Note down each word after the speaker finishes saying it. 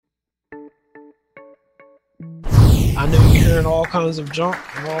I know you're hearing all kinds of junk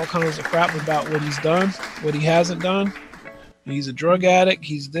and all kinds of crap about what he's done, what he hasn't done. He's a drug addict.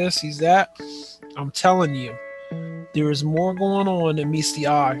 He's this, he's that. I'm telling you, there is more going on than meets the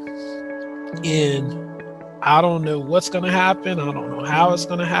eye. And I don't know what's going to happen. I don't know how it's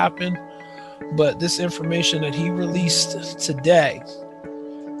going to happen. But this information that he released today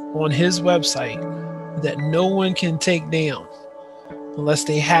on his website that no one can take down unless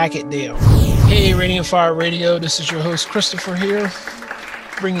they hack it down. Hey, Radiant Fire Radio, this is your host Christopher here,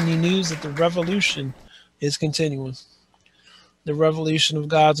 bringing you news that the revolution is continuing. The revolution of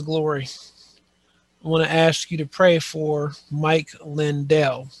God's glory. I want to ask you to pray for Mike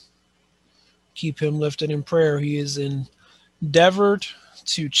Lindell. Keep him lifted in prayer. He is endeavored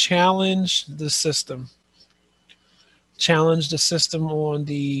to challenge the system. Challenge the system on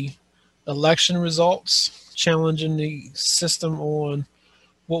the election results, challenging the system on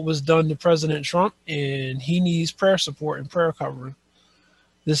what was done to President Trump, and he needs prayer support and prayer covering.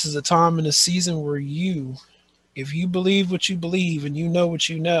 This is a time in a season where you, if you believe what you believe and you know what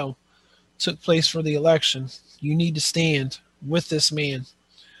you know took place for the election, you need to stand with this man.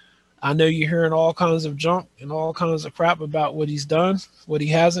 I know you're hearing all kinds of junk and all kinds of crap about what he's done, what he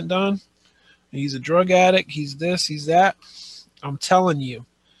hasn't done. He's a drug addict. He's this, he's that. I'm telling you,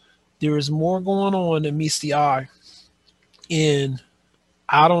 there is more going on than meets the eye. And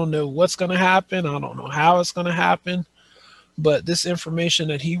I don't know what's going to happen. I don't know how it's going to happen. But this information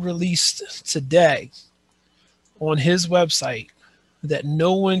that he released today on his website that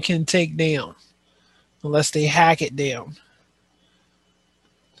no one can take down unless they hack it down.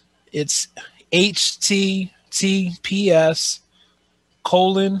 It's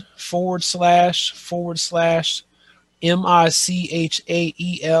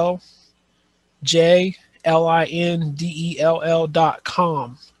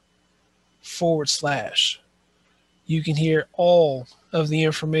You can hear all of the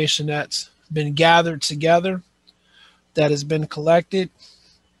information that's been gathered together, that has been collected,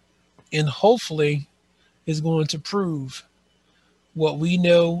 and hopefully is going to prove what we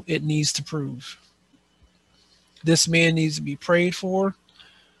know it needs to prove. This man needs to be prayed for.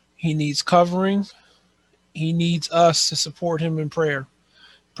 He needs covering. He needs us to support him in prayer.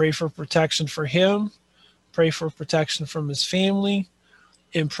 Pray for protection for him. Pray for protection from his family.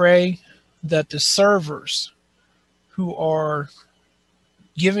 And pray that the servers who are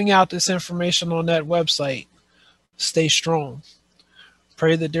giving out this information on that website stay strong.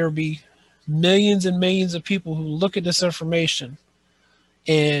 Pray that there be millions and millions of people who look at this information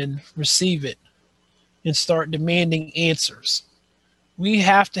and receive it and start demanding answers. We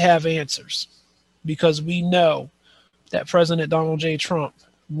have to have answers because we know that President Donald J. Trump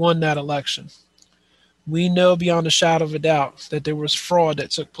won that election. We know beyond a shadow of a doubt that there was fraud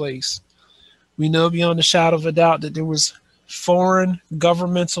that took place. We know beyond a shadow of a doubt that there was foreign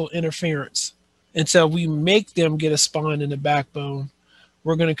governmental interference. Until we make them get a spine and a backbone,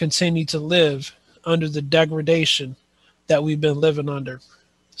 we're going to continue to live under the degradation that we've been living under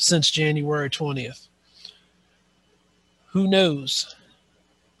since January 20th. Who knows?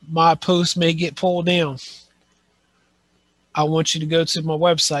 My post may get pulled down. I want you to go to my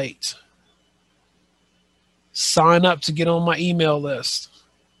website. Sign up to get on my email list.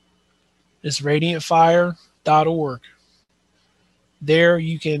 It's radiantfire.org. There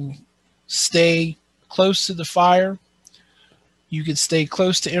you can stay close to the fire. You can stay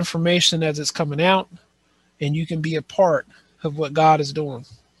close to information as it's coming out, and you can be a part of what God is doing.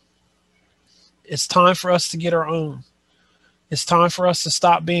 It's time for us to get our own. It's time for us to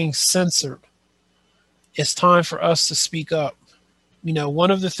stop being censored. It's time for us to speak up. You know,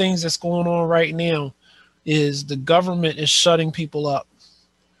 one of the things that's going on right now is the government is shutting people up.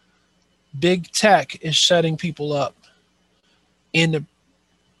 Big tech is shutting people up. And the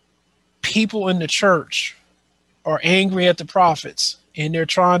people in the church are angry at the prophets, and they're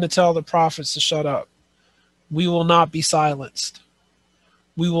trying to tell the prophets to shut up. We will not be silenced.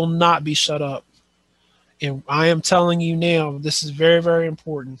 We will not be shut up. And I am telling you now, this is very, very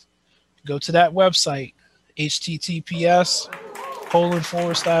important. Go to that website,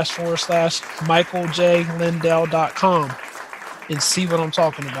 https://MichaelJLindell.com, and see what I'm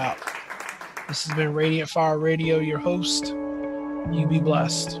talking about. This has been Radiant Fire Radio, your host. You be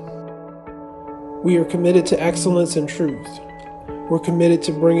blessed. We are committed to excellence and truth. We're committed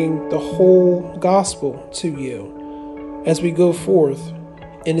to bringing the whole gospel to you as we go forth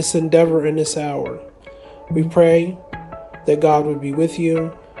in this endeavor in this hour. We pray that God would be with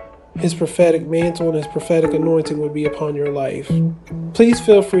you, His prophetic mantle and His prophetic anointing would be upon your life. Please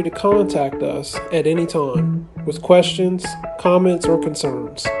feel free to contact us at any time with questions, comments, or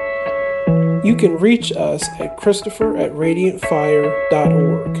concerns. You can reach us at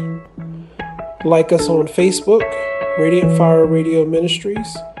Christopher@radiantfire.org. Like us on Facebook, Radiant Fire Radio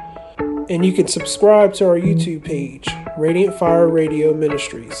Ministries, and you can subscribe to our YouTube page, Radiant Fire Radio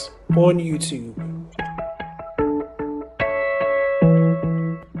Ministries, on YouTube.